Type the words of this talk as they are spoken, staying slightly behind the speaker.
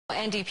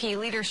NDP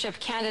leadership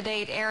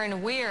candidate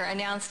Erin Weir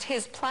announced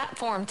his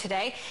platform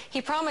today.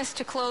 He promised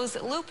to close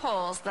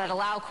loopholes that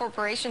allow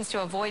corporations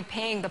to avoid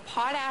paying the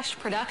potash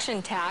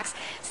production tax,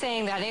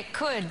 saying that it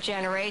could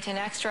generate an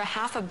extra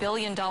 $500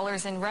 million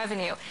in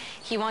revenue.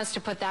 He wants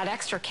to put that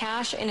extra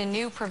cash in a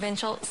new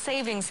provincial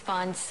savings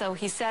fund, so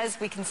he says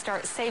we can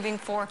start saving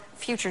for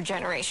future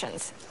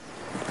generations.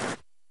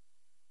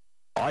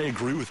 I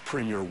agree with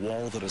Premier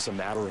Wall that as a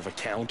matter of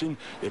accounting,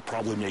 it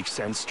probably makes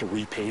sense to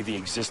repay the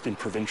existing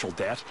provincial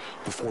debt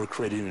before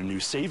creating a new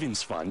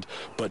savings fund.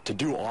 But to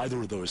do either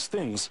of those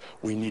things,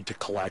 we need to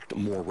collect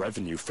more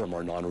revenue from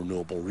our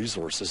non-renewable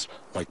resources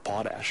like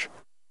potash.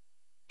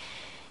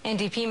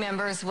 NDP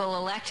members will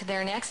elect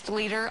their next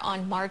leader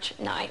on March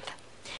 9th.